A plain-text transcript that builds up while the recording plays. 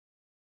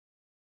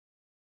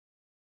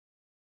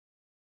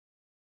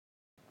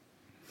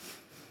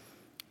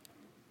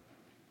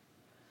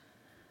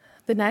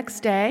The next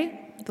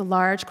day, the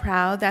large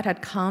crowd that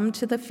had come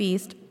to the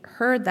feast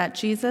heard that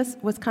Jesus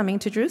was coming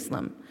to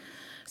Jerusalem.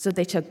 So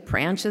they took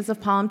branches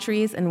of palm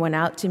trees and went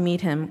out to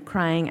meet him,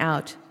 crying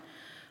out,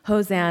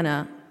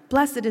 "Hosanna!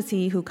 Blessed is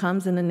he who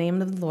comes in the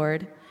name of the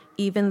Lord,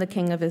 even the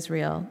King of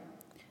Israel."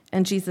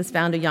 And Jesus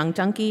found a young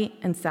donkey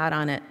and sat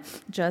on it,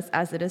 just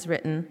as it is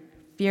written,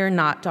 "Fear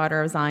not,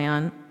 daughter of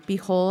Zion.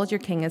 Behold, your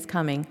king is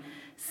coming,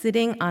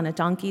 sitting on a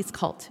donkey's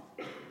colt."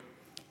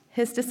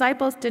 His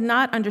disciples did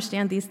not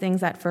understand these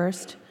things at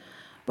first,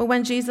 but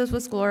when Jesus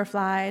was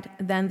glorified,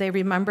 then they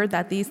remembered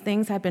that these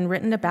things had been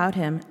written about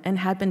him and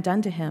had been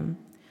done to him.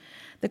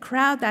 The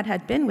crowd that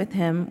had been with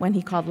him when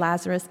he called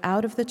Lazarus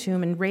out of the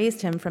tomb and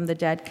raised him from the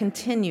dead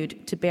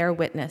continued to bear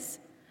witness.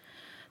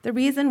 The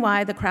reason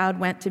why the crowd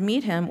went to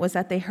meet him was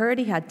that they heard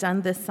he had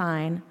done this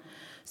sign.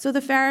 So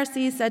the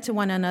Pharisees said to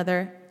one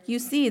another, "You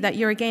see that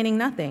you are gaining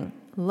nothing.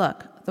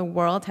 Look, the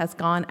world has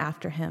gone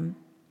after him."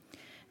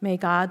 May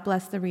God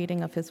bless the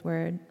reading of his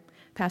word.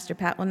 Pastor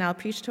Pat will now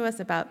preach to us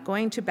about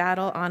going to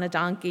battle on a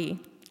donkey.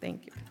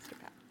 Thank you, Pastor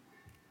Pat.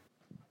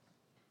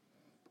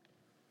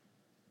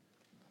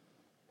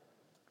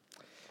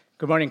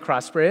 Good morning,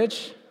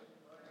 Crossbridge.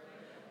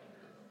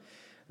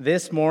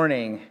 This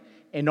morning,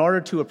 in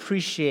order to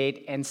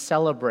appreciate and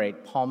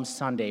celebrate Palm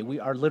Sunday, we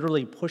are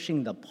literally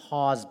pushing the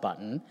pause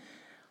button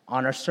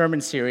on our sermon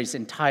series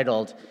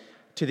entitled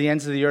To the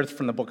Ends of the Earth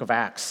from the Book of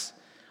Acts.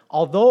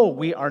 Although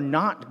we are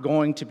not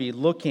going to be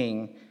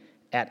looking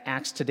at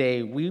Acts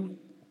today, we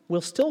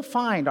will still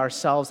find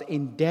ourselves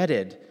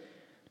indebted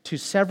to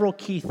several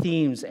key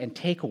themes and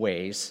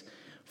takeaways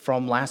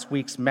from last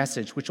week's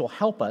message, which will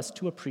help us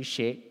to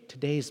appreciate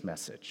today's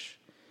message.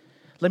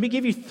 Let me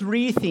give you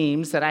 3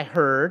 themes that I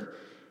heard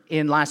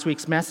in last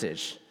week's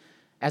message.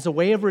 As a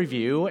way of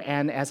review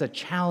and as a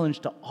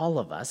challenge to all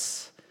of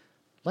us,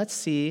 let's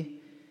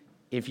see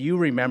if you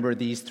remember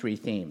these 3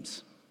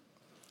 themes: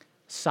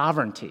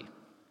 sovereignty,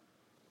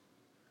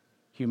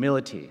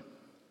 humility,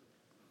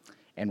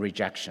 and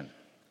rejection.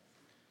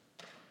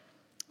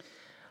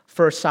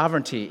 First,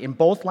 sovereignty. In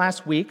both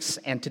last week's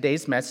and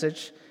today's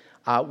message,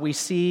 we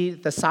see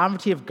the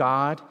sovereignty of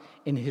God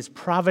in his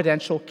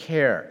providential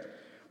care.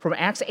 From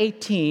Acts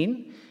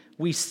 18,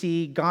 we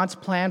see God's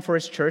plan for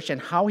his church and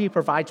how he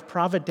provides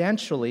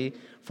providentially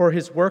for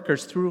his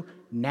workers through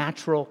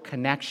natural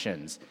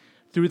connections,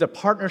 through the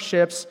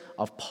partnerships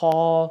of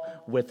Paul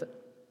with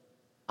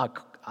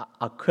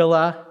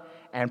Aquila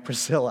and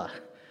Priscilla.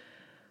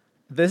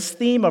 This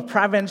theme of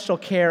providential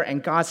care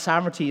and God's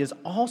sovereignty is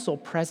also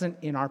present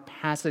in our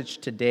passage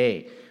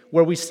today,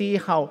 where we see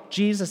how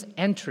Jesus'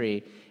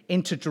 entry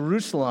into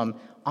Jerusalem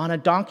on a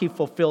donkey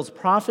fulfills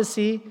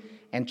prophecy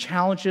and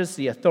challenges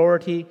the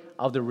authority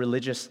of the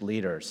religious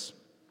leaders.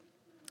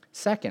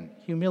 Second,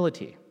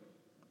 humility.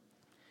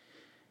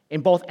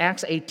 In both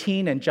Acts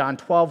 18 and John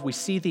 12, we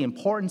see the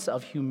importance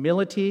of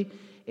humility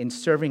in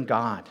serving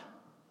God.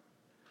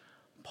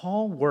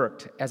 Paul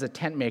worked as a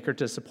tent maker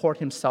to support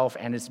himself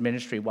and his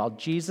ministry, while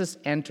Jesus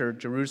entered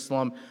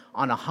Jerusalem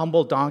on a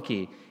humble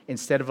donkey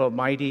instead of a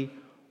mighty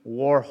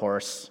war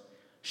horse,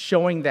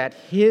 showing that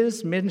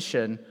his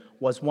mission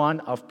was one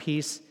of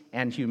peace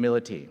and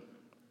humility.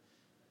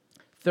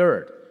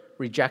 Third,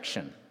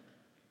 rejection.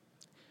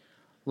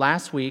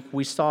 Last week,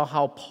 we saw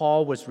how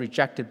Paul was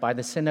rejected by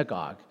the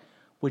synagogue,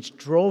 which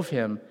drove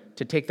him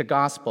to take the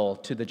gospel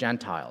to the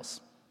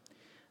Gentiles.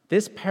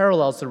 This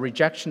parallels the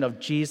rejection of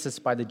Jesus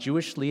by the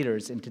Jewish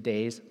leaders in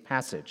today's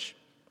passage.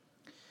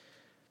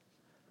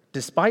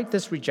 Despite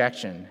this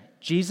rejection,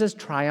 Jesus'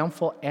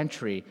 triumphal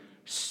entry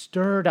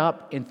stirred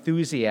up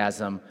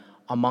enthusiasm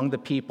among the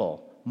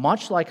people,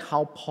 much like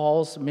how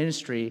Paul's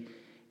ministry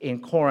in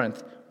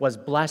Corinth was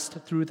blessed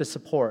through the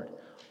support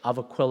of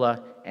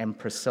Aquila and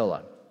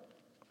Priscilla.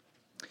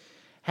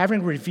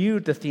 Having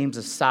reviewed the themes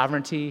of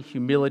sovereignty,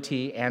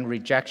 humility, and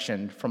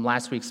rejection from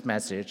last week's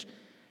message,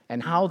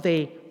 and how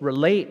they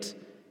relate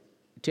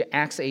to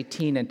Acts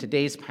 18 and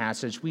today's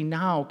passage, we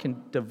now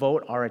can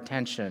devote our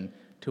attention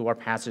to our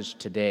passage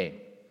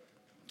today.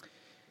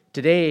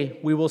 Today,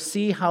 we will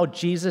see how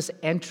Jesus'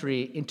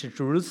 entry into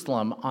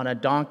Jerusalem on a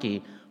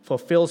donkey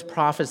fulfills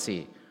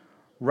prophecy,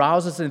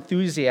 rouses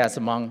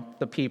enthusiasm among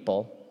the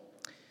people,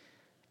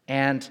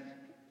 and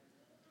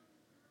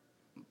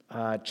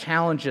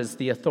challenges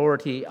the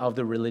authority of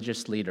the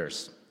religious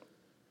leaders.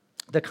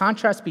 The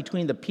contrast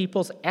between the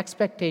people's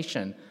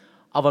expectation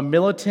of a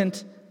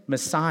militant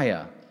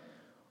Messiah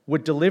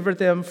would deliver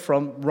them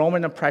from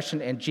Roman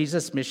oppression and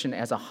Jesus' mission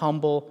as a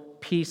humble,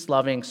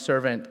 peace-loving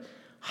servant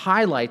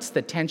highlights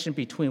the tension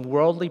between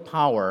worldly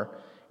power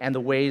and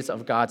the ways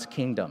of God's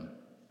kingdom.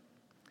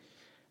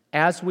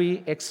 As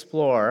we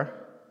explore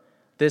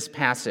this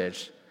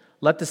passage,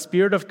 let the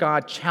Spirit of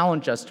God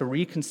challenge us to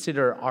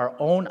reconsider our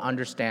own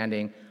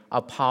understanding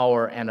of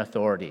power and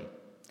authority.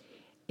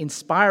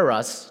 Inspire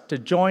us to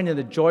join in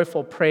the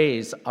joyful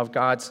praise of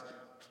God's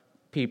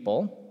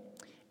people,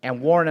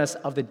 and warn us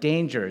of the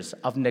dangers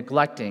of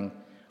neglecting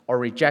or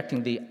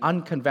rejecting the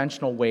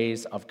unconventional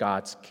ways of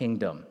God's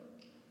kingdom.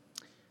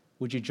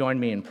 Would you join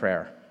me in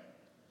prayer?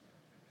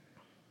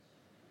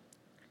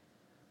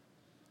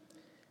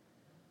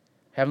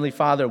 Heavenly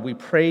Father, we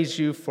praise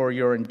you for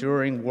your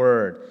enduring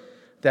word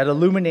that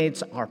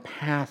illuminates our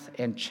path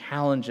and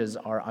challenges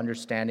our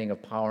understanding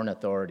of power and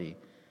authority.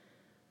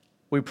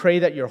 We pray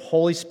that your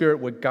Holy Spirit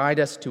would guide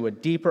us to a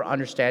deeper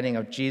understanding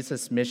of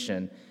Jesus'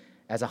 mission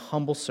as a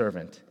humble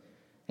servant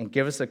and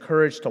give us the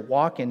courage to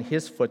walk in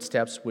his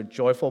footsteps with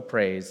joyful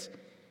praise,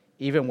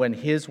 even when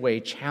his way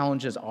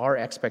challenges our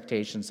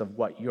expectations of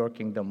what your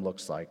kingdom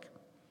looks like.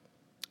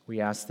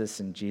 We ask this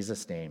in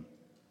Jesus' name.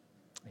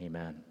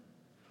 Amen.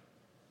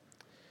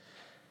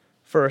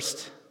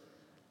 First,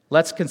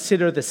 let's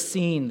consider the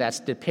scene that's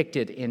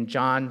depicted in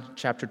John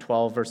chapter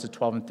 12, verses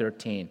 12 and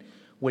 13,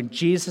 when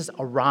Jesus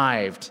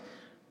arrived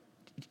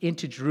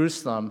into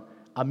Jerusalem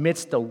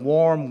amidst a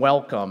warm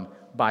welcome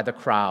by the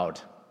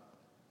crowd.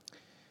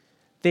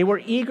 They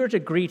were eager to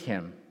greet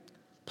him,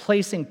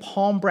 placing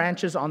palm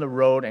branches on the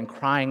road and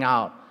crying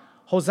out,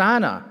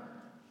 "Hosanna!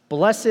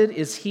 Blessed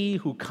is he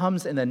who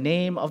comes in the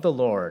name of the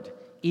Lord,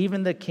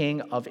 even the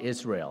King of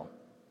Israel."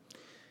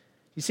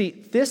 You see,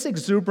 this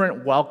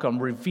exuberant welcome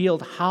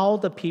revealed how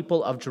the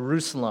people of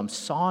Jerusalem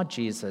saw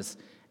Jesus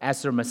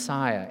as their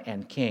Messiah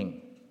and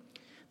King.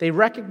 They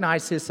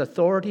recognized his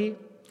authority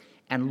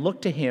and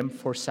looked to him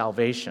for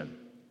salvation.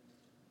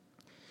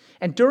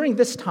 And during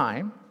this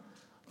time,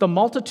 the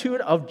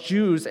multitude of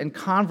Jews and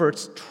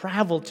converts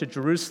traveled to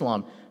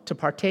Jerusalem to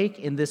partake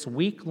in this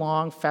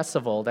week-long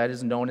festival that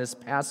is known as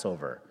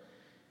Passover.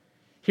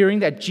 Hearing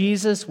that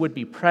Jesus would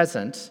be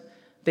present,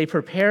 they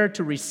prepared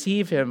to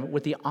receive him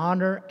with the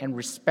honor and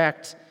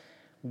respect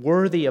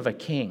worthy of a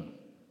king.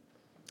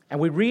 And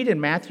we read in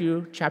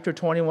Matthew chapter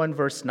 21,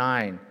 verse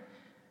 9,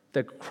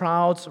 the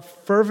crowds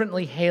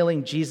fervently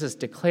hailing Jesus,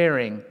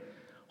 declaring,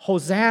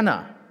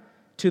 "Hosanna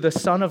to the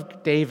Son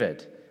of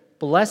David.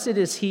 Blessed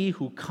is he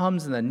who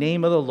comes in the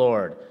name of the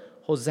Lord.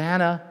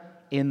 Hosanna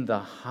in the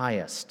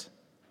highest."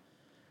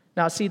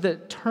 Now, see, the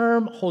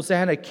term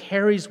Hosanna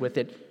carries with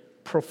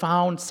it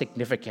profound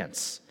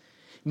significance,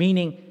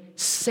 meaning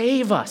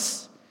save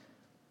us,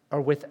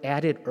 or with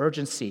added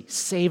urgency,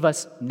 save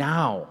us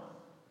now.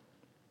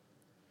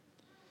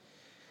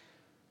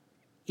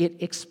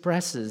 It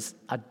expresses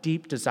a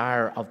deep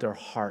desire of their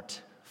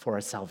heart for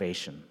a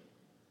salvation.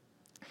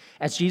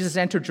 As Jesus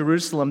entered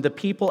Jerusalem, the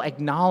people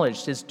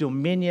acknowledged his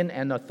dominion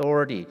and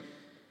authority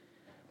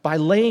by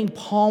laying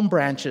palm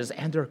branches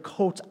and their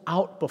coats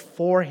out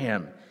before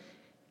him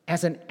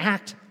as an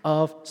act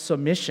of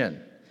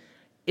submission,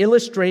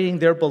 illustrating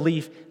their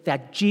belief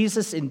that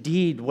Jesus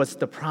indeed was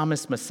the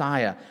promised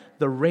Messiah,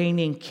 the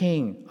reigning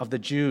King of the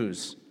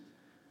Jews.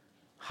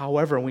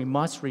 However, we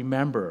must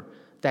remember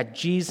that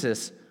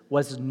Jesus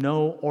was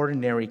no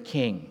ordinary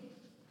king.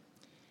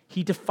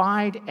 He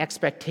defied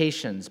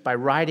expectations by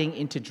riding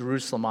into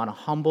Jerusalem on a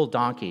humble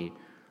donkey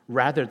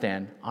rather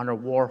than on a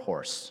war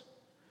horse.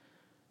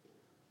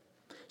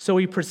 So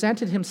he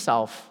presented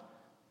himself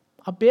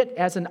a bit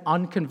as an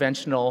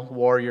unconventional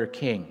warrior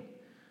king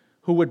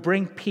who would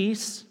bring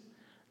peace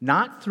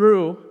not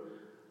through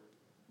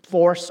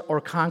force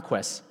or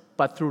conquest,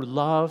 but through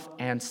love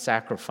and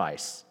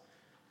sacrifice.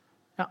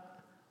 Now,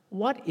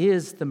 what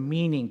is the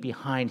meaning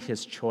behind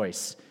his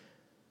choice?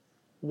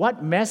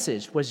 What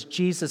message was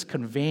Jesus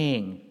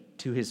conveying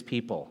to his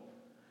people?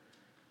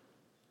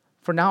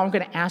 For now, I'm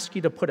going to ask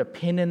you to put a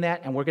pin in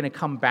that, and we're going to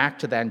come back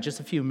to that in just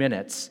a few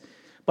minutes.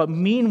 But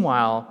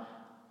meanwhile,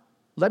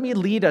 let me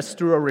lead us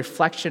through a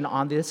reflection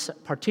on this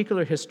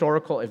particular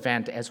historical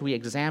event as we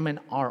examine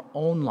our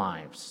own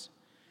lives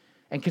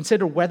and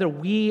consider whether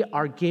we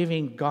are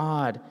giving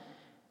God,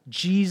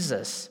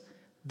 Jesus,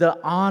 the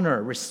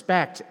honor,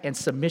 respect, and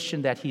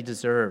submission that he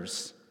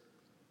deserves.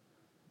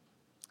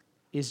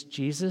 Is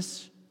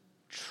Jesus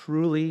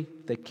truly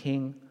the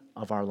King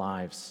of our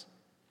lives?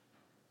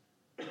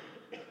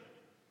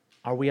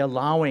 Are we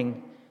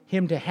allowing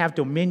him to have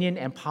dominion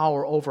and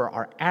power over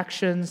our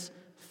actions,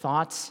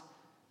 thoughts,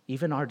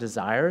 even our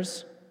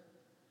desires?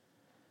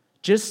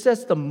 Just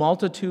as the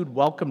multitude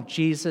welcomed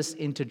Jesus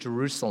into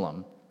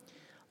Jerusalem,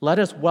 let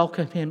us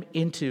welcome him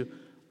into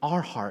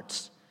our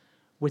hearts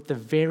with the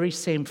very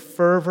same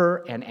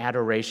fervor and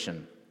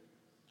adoration.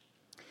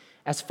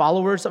 As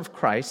followers of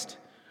Christ,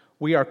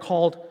 we are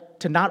called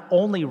to not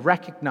only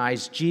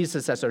recognize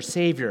Jesus as our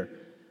Savior,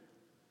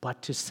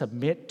 but to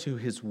submit to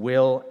his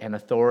will and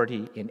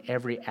authority in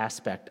every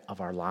aspect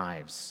of our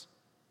lives.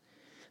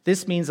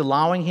 This means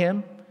allowing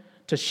him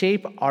to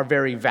shape our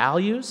very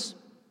values,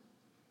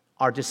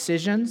 our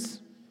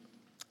decisions,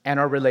 and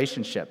our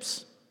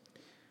relationships.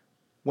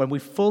 When we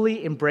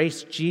fully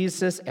embrace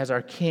Jesus as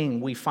our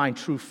King, we find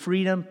true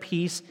freedom,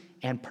 peace,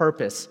 and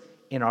purpose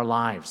in our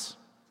lives.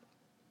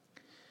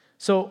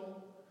 So,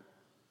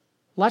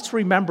 let's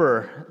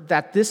remember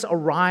that this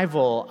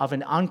arrival of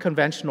an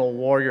unconventional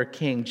warrior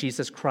king,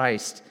 Jesus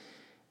Christ,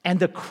 and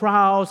the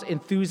crowd's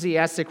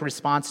enthusiastic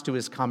response to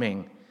his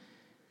coming,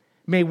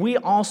 may we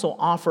also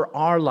offer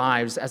our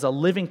lives as a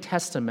living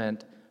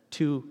testament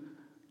to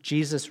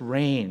Jesus'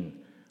 reign,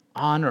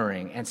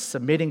 honoring and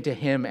submitting to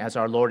him as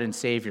our Lord and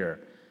Savior.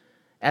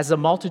 As the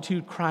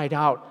multitude cried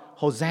out,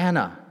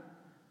 "Hosanna,"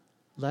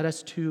 let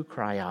us too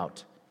cry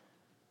out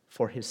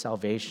for his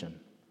salvation.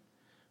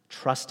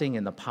 trusting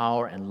in the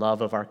power and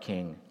love of our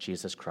King,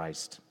 Jesus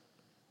Christ.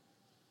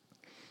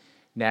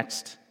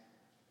 Next,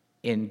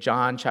 in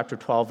John chapter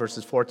 12,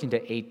 verses 14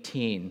 to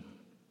 18,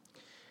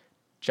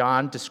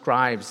 John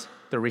describes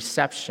the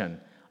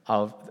reception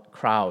of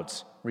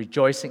crowds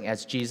rejoicing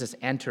as Jesus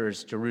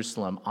enters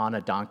Jerusalem on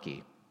a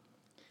donkey.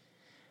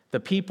 The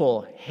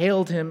people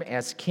hailed him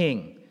as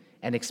king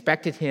and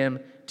expected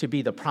him to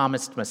be the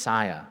promised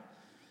Messiah.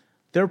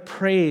 Their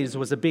praise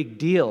was a big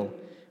deal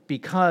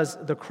because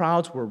the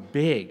crowds were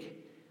big,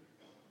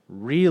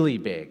 really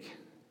big.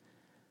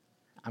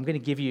 I'm going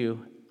to give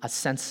you a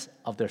sense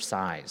of their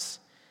size.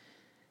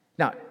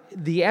 Now,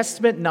 the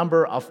estimate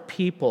number of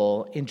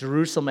people in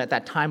Jerusalem at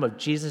that time of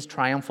Jesus'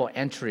 triumphal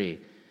entry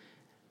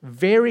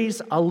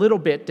varies a little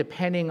bit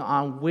depending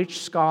on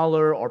which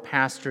scholar or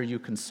pastor you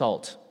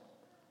consult.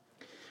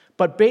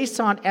 But based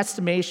on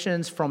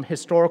estimations from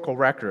historical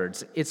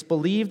records, it's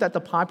believed that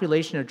the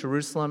population of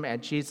Jerusalem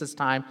at Jesus'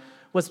 time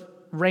was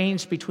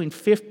ranged between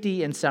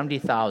 50 and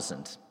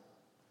 70,000.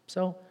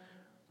 So,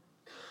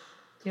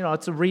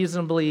 it's a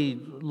reasonably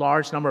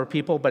large number of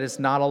people, but it's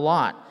not a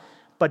lot.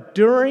 But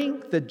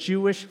during the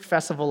Jewish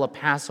festival of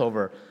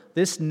Passover,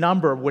 this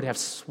number would have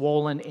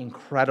swollen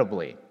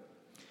incredibly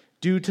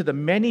due to the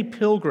many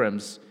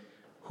pilgrims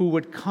who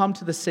would come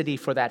to the city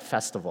for that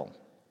festival.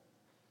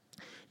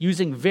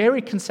 Using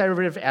very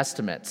conservative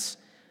estimates,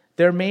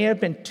 there may have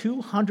been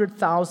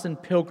 200,000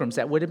 pilgrims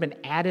that would have been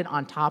added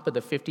on top of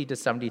the 50 to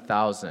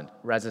 70,000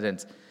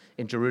 residents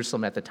in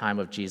Jerusalem at the time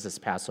of Jesus'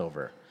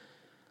 Passover.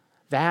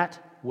 That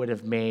would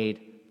have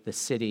made the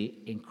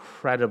city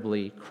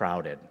incredibly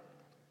crowded.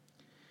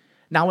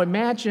 Now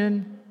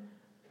imagine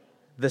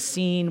the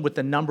scene with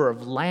the number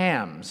of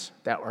lambs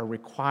that are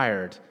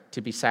required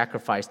to be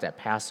sacrificed at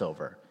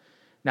Passover.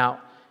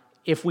 Now,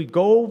 if we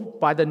go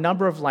by the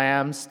number of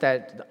lambs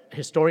that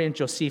historian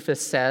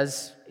Josephus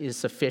says is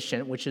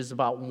sufficient, which is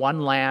about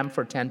 1 lamb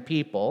for 10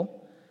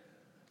 people,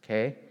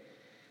 okay,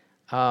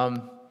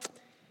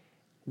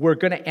 we're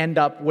going to end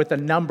up with a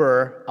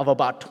number of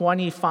about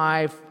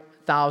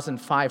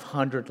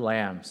 25,500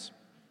 lambs.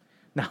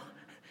 Now,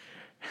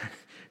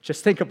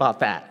 just think about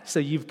that. So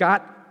you've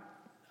got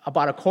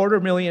about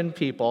 250,000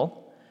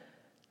 people,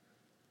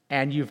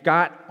 and you've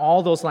got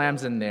all those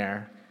lambs in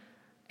there,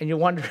 and you're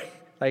wondering,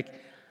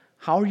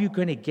 how are you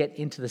going to get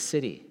into the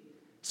city?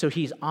 So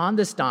he's on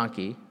this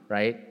donkey,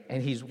 right,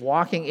 and he's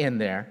walking in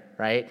there,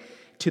 right,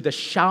 to the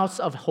shouts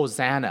of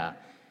Hosanna.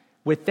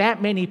 With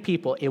that many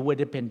people, it would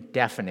have been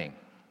deafening.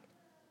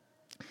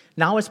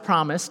 Now, as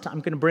promised, I'm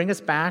going to bring us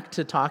back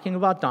to talking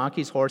about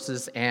donkeys,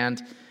 horses, and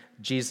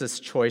Jesus'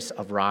 choice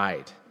of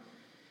ride.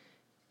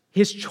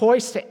 His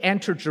choice to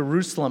enter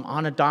Jerusalem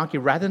on a donkey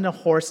rather than a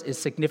horse is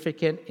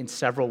significant in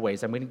several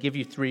ways. I'm going to give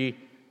you 3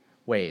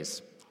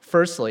 ways.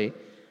 Firstly,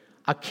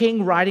 a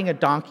king riding a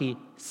donkey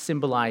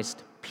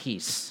symbolized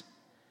peace,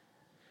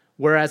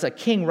 whereas a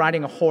king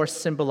riding a horse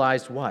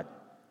symbolized what?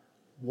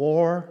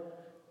 War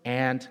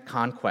and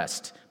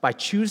conquest. By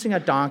choosing a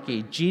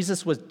donkey,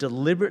 Jesus was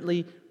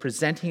deliberately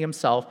presenting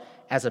himself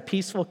as a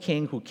peaceful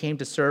king who came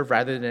to serve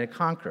rather than to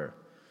conquer.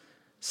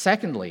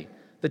 Secondly,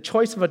 the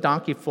choice of a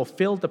donkey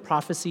fulfilled the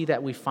prophecy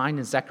that we find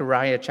in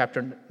Zechariah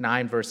chapter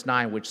 9, verse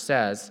 9, which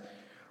says,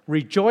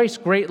 "Rejoice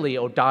greatly,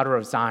 O daughter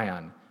of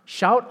Zion.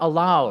 Shout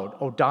aloud,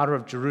 O daughter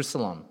of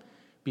Jerusalem.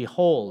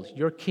 Behold,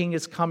 your king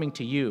is coming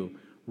to you.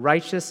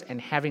 Righteous and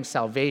having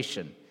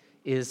salvation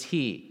is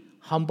he,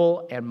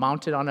 humble and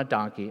mounted on a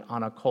donkey,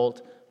 on a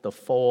colt, the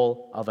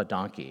foal of a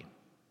donkey."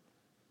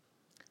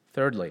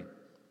 Thirdly,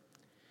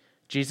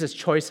 Jesus'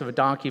 choice of a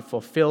donkey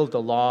fulfilled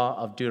the law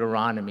of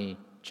Deuteronomy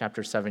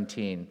chapter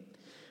 17,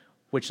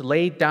 which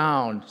laid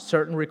down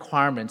certain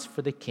requirements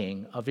for the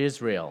king of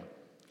Israel.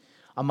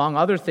 Among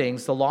other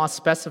things, the law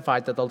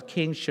specified that the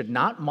king should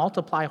not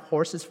multiply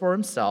horses for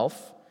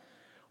himself,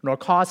 nor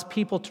cause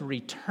people to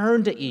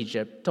return to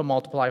Egypt to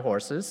multiply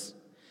horses,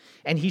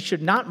 and he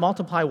should not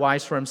multiply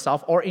wives for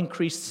himself or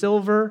increase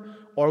silver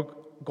or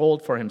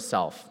gold for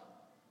himself.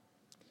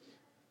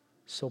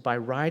 So by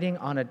riding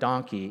on a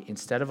donkey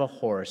instead of a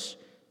horse,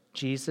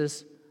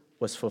 Jesus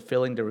was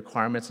fulfilling the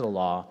requirements of the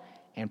law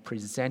and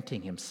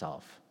presenting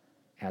himself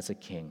as a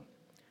king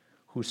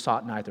who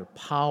sought neither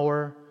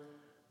power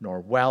nor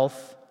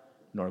wealth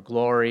nor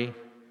glory,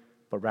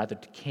 but rather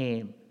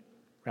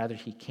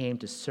he came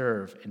to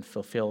serve and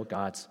fulfill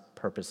God's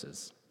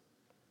purposes.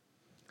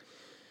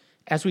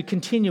 As we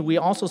continue, we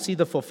also see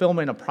the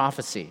fulfillment of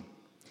prophecy.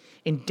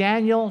 In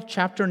Daniel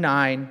chapter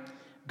 9,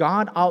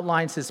 God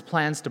outlines his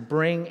plans to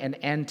bring an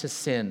end to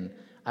sin,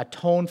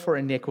 atone for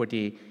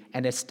iniquity,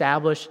 and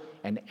establish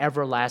an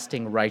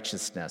everlasting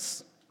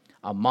righteousness,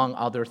 among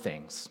other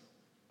things.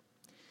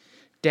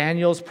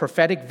 Daniel's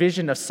prophetic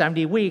vision of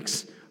 70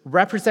 weeks,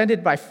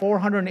 represented by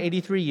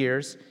 483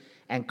 years,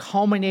 and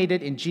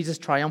culminated in Jesus'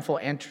 triumphal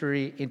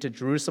entry into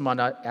Jerusalem on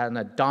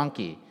a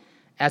donkey,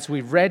 as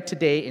we read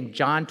today in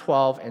John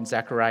 12 and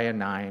Zechariah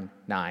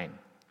 9:9.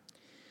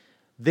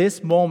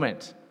 This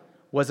moment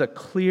was a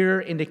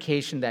clear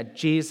indication that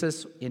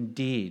Jesus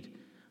indeed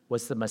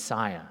was the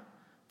Messiah,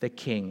 the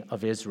King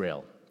of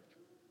Israel.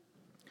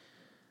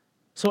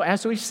 So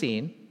as we've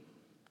seen,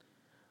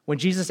 when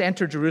Jesus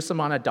entered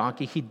Jerusalem on a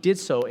donkey, he did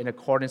so in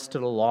accordance to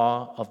the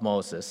law of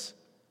Moses.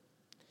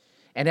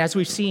 And as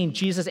we've seen,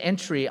 Jesus'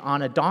 entry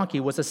on a donkey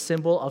was a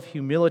symbol of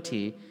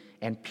humility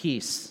and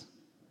peace.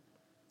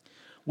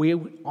 We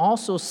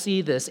also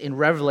see this in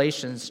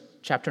Revelations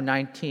chapter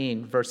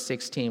 19, verse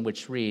 16,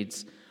 which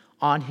reads,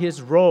 "On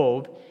his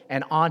robe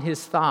and on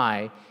his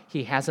thigh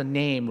he has a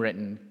name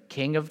written,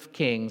 King of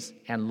Kings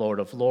and Lord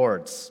of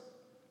Lords."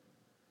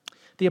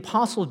 The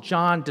Apostle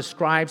John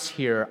describes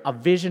here a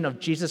vision of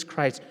Jesus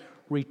Christ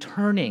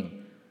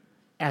returning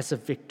as a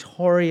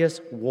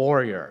victorious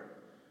warrior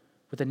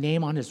with a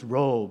name on his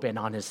robe and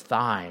on his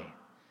thigh,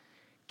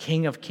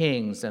 King of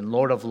Kings and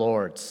Lord of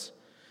Lords.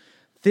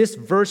 This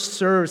verse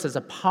serves as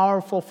a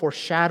powerful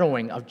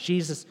foreshadowing of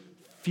Jesus'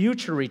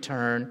 future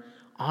return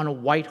on a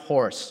white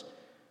horse,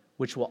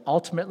 which will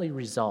ultimately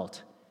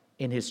result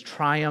in his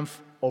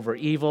triumph over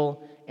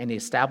evil and the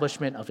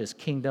establishment of his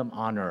kingdom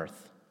on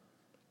earth.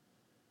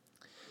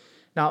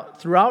 Now,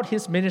 throughout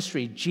his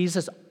ministry,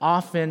 Jesus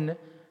often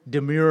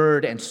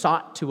demurred and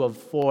sought to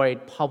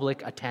avoid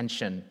public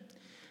attention,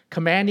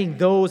 commanding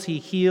those he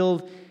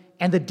healed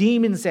and the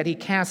demons that he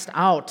cast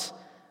out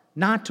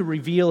not to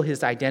reveal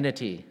his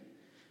identity.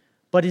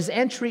 But his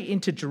entry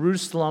into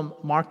Jerusalem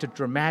marked a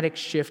dramatic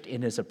shift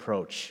in his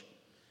approach.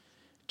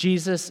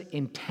 Jesus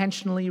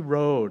intentionally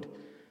rode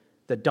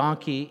the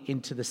donkey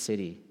into the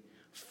city,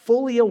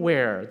 fully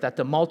aware that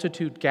the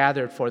multitude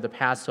gathered for the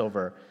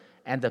Passover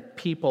and the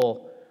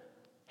people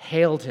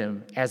hailed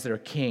him as their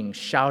king,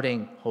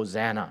 shouting,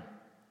 "Hosanna."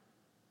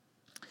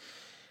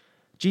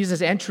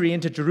 Jesus' entry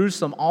into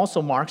Jerusalem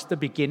also marks the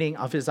beginning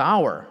of his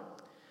hour,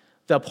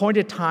 the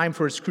appointed time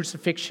for his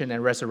crucifixion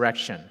and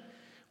resurrection.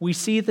 We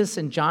see this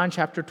in John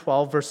chapter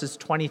 12, verses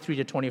 23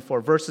 to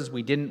 24, verses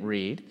we didn't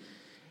read,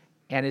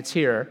 and it's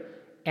here.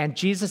 "And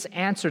Jesus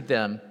answered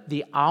them,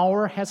 'The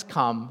hour has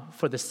come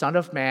for the Son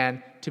of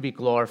Man to be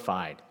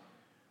glorified.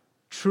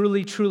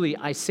 Truly, truly,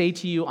 I say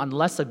to you,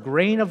 unless a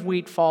grain of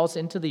wheat falls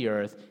into the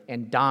earth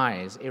and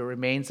dies, it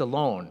remains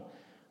alone.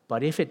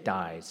 But if it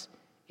dies,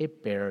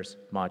 it bears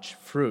much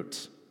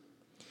fruit.'"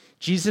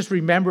 Jesus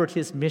remembered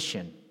his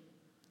mission.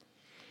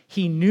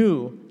 He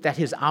knew that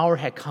his hour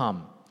had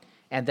come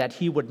and that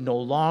he would no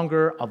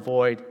longer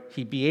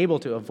he'd be able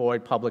to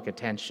avoid public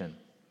attention.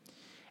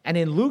 And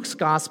in Luke's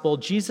gospel,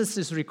 Jesus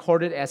is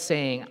recorded as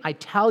saying, "I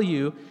tell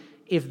you,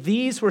 if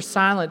these were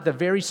silent, the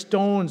very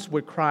stones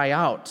would cry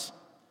out."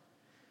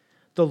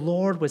 The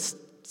Lord was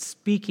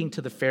speaking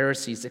to the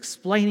Pharisees,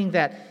 explaining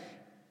that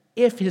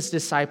if his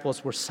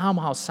disciples were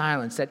somehow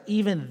silenced, that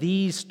even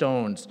these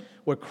stones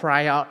would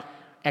cry out,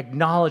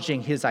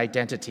 acknowledging his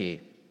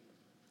identity.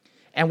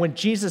 And when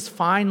Jesus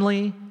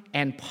finally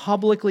and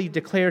publicly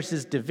declares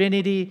his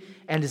divinity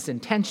and his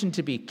intention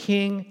to be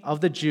king of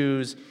the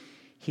Jews,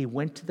 he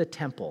went to the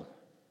temple.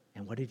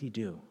 And what did he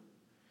do?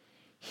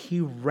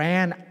 He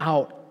ran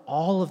out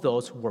all of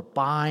those who were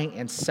buying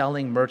and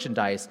selling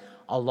merchandise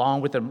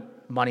along with the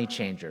money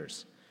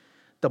changers.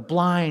 The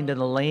blind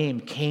and the lame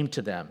came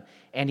to them,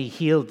 and he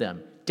healed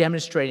them,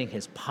 demonstrating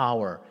his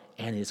power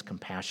and his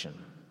compassion.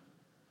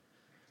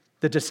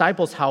 The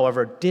disciples,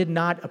 however, did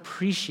not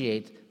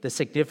appreciate the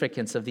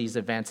significance of these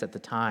events at the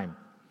time.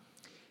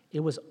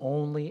 It was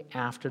only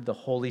after the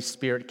Holy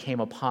Spirit came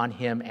upon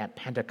him at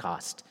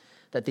Pentecost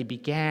that they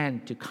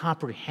began to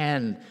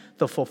comprehend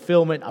the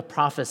fulfillment of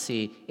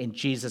prophecy in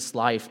Jesus'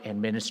 life and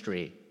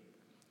ministry.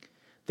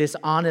 This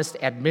honest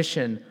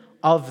admission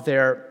of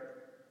their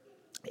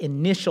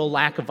initial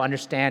lack of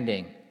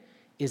understanding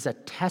is a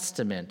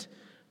testament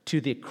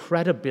to the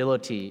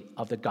credibility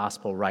of the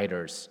gospel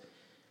writers,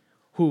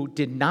 who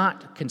did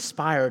not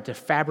conspire to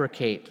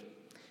fabricate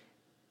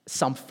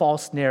some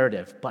false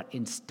narrative, but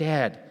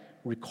instead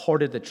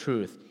recorded the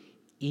truth,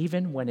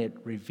 even when it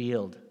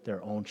revealed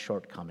their own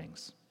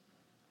shortcomings.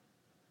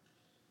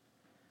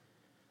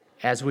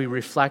 As we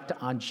reflect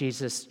on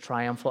Jesus'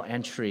 triumphal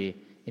entry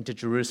into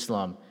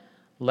Jerusalem,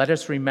 let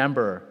us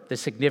remember the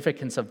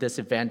significance of this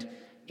event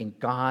in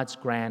God's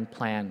grand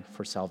plan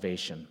for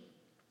salvation.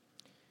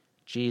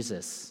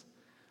 Jesus,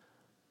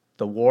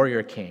 the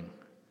warrior king,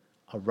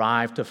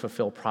 arrived to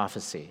fulfill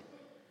prophecy,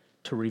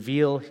 to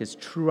reveal his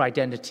true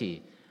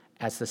identity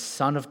as the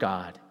Son of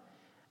God,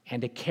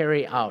 and to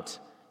carry out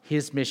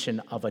his mission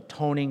of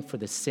atoning for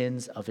the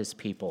sins of his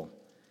people.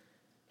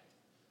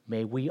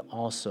 May we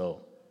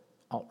also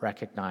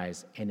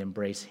recognize and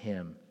embrace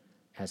him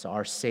as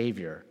our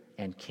Savior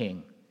and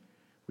King,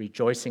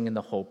 rejoicing in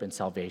the hope and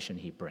salvation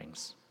he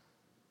brings.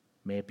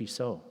 May it be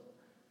so.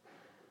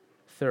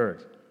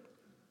 Third,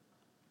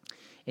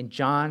 in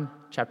John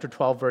chapter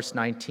 12, verse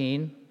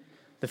 19,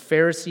 the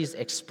Pharisees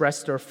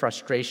expressed their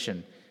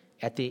frustration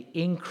at the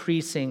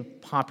increasing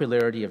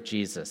popularity of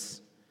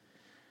Jesus.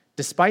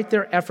 Despite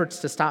their efforts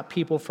to stop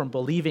people from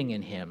believing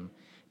in him,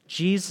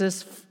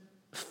 Jesus'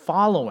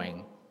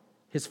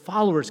 his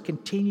followers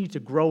continue to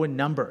grow in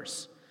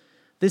numbers.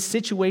 This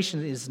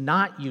situation is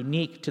not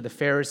unique to the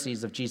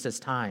Pharisees of Jesus'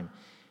 time.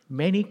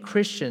 Many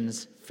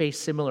Christians face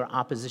similar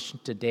opposition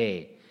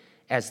today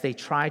as they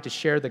try to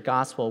share the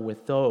gospel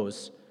with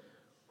those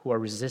who are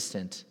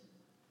resistant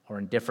or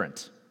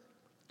indifferent.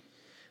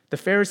 The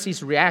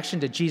Pharisees' reaction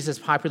to Jesus'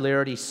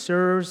 popularity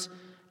serves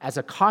as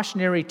a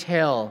cautionary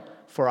tale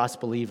for us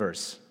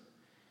believers.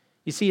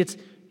 You see, it's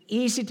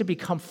easy to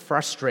become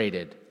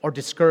frustrated or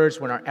discouraged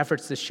when our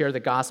efforts to share the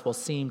gospel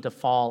seem to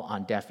fall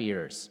on deaf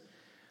ears.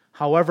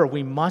 However,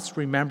 we must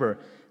remember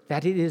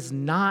that it is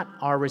not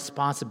our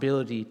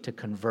responsibility to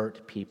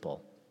convert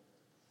people.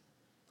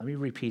 Let me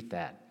repeat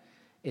that.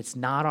 It's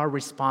not our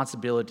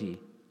responsibility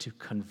to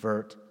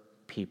convert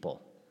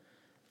people.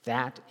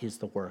 That is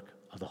the work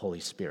of the Holy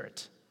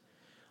Spirit.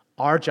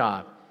 Our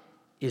job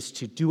is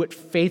to do it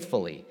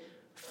faithfully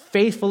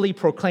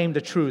proclaim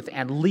the truth,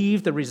 and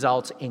leave the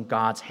results in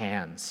God's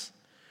hands.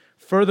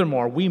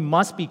 Furthermore, we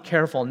must be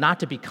careful not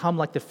to become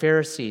like the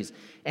Pharisees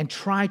and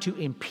try to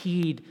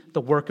impede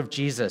the work of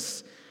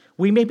Jesus.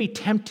 We may be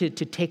tempted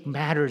to take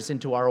matters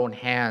into our own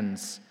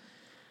hands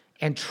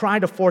and try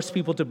to force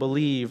people to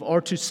believe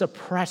or to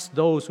suppress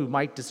those who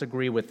might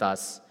disagree with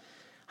us.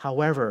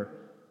 However,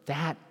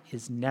 that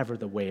is never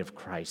the way of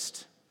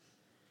Christ.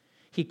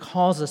 He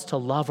calls us to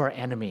love our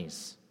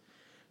enemies,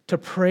 to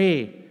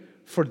pray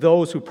for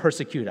those who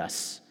persecute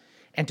us,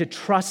 and to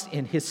trust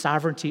in his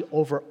sovereignty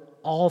over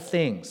all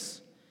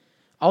things.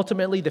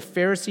 Ultimately, the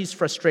Pharisees'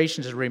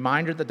 frustration is a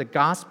reminder that the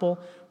gospel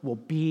will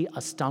be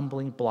a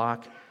stumbling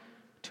block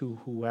to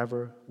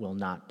whoever will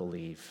not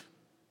believe.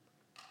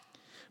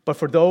 But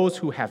for those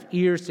who have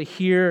ears to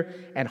hear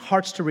and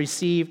hearts to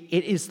receive,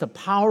 it is the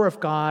power of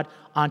God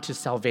unto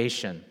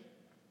salvation.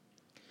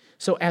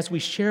 So as we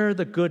share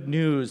the good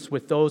news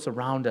with those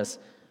around us,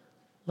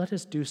 let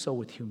us do so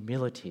with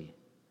humility,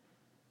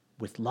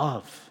 with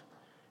love,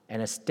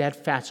 and a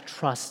steadfast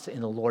trust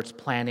in the Lord's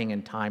planning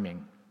and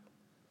timing.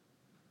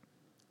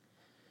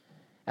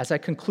 As I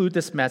conclude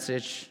this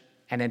message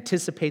and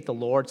anticipate the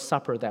Lord's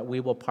Supper that we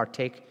will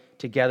partake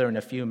together in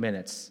a few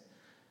minutes,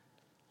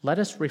 let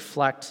us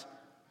reflect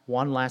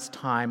one last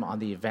time on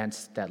the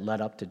events that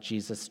led up to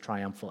Jesus'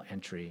 triumphal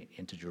entry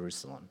into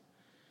Jerusalem.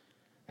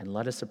 And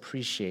let us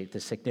appreciate the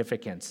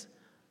significance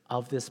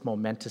of this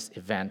momentous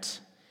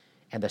event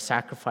and the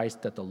sacrifice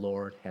that the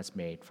Lord has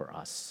made for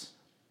us.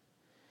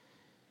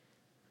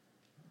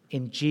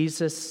 In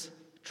Jesus'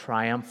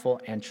 triumphal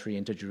entry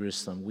into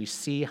Jerusalem, we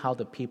see how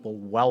the people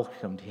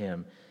welcomed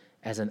him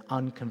as an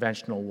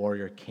unconventional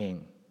warrior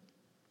king.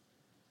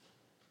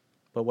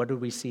 But what did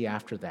we see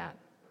after that?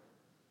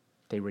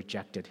 They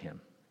rejected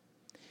him.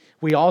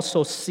 We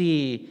also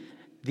see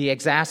the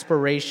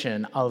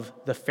exasperation of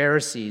the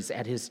Pharisees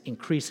at his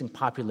increasing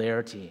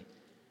popularity.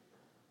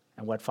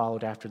 And what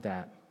followed after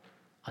that?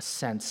 A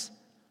sense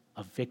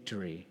of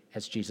victory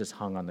as Jesus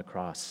hung on the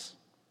cross.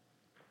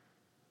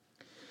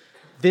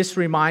 This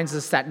reminds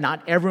us that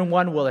not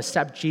everyone will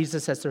accept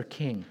Jesus as their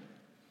king,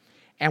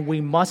 and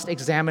we must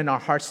examine our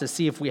hearts to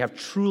see if we have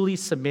truly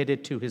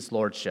submitted to his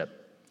lordship.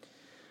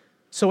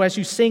 So as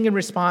you sing in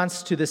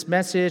response to this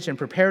message and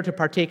prepare to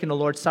partake in the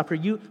Lord's Supper,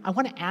 I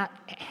want to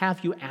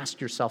have you ask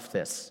yourself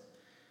this: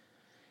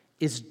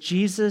 is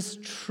Jesus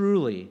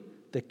truly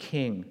the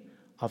king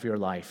of your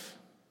life?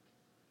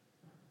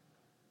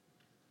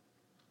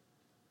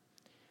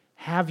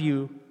 Have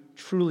you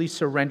truly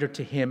surrendered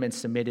to him and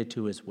submitted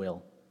to his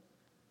will?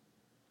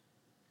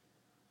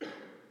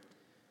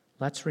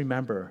 Let's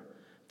remember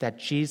that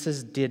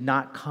Jesus did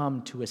not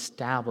come to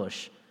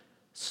establish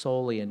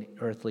solely an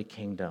earthly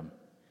kingdom,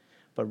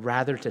 but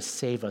rather to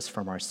save us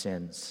from our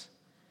sins.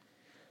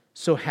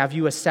 So have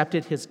you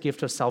accepted his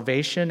gift of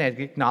salvation and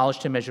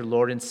acknowledged him as your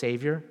Lord and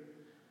Savior?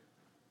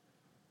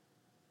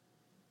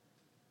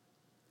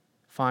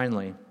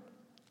 Finally,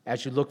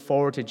 as you look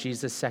forward to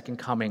Jesus' second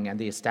coming and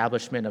the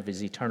establishment of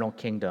his eternal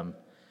kingdom,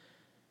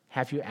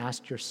 have you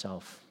asked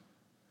yourself,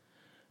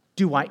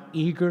 do I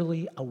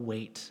eagerly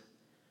await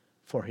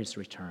for his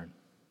return?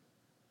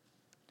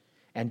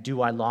 And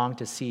do I long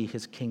to see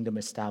his kingdom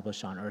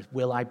established on earth?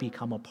 Will I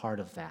become a part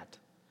of that?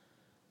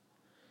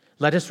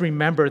 Let us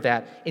remember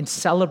that in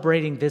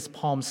celebrating this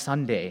Palm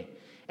Sunday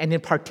and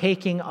in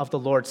partaking of the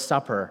Lord's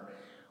Supper,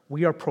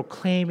 we are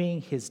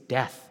proclaiming his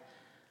death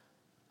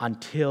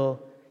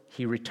until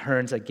he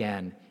returns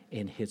again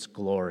in his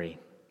glory.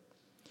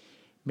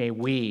 May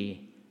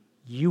we,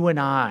 you and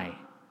I,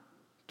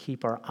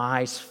 keep our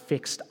eyes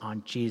fixed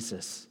on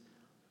Jesus,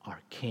 our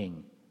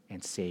King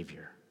and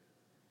Savior.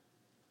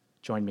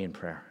 Join me in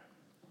prayer.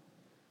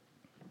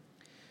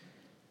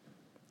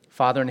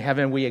 Father in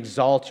heaven, we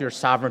exalt your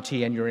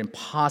sovereignty and your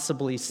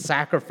impossibly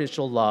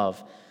sacrificial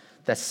love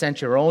that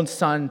sent your own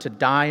Son to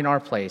die in our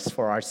place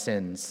for our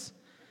sins.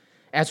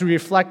 As we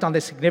reflect on the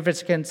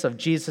significance of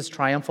Jesus'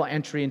 triumphal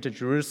entry into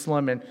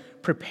Jerusalem and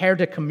prepare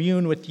to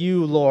commune with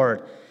you,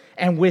 Lord,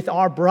 and with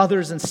our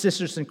brothers and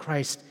sisters in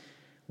Christ,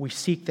 we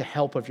seek the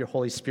help of your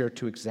Holy Spirit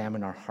to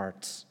examine our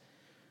hearts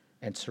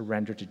and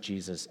surrender to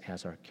Jesus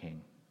as our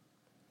King.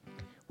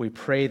 We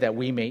pray that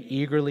we may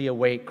eagerly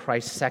await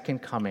Christ's second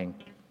coming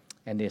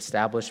and the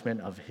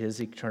establishment of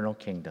his eternal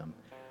kingdom,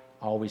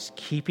 always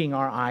keeping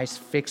our eyes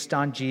fixed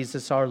on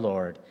Jesus our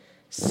Lord,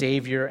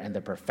 Savior and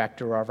the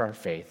perfecter of our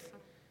faith.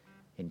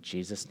 In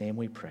Jesus' name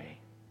we pray.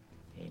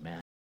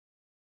 Amen.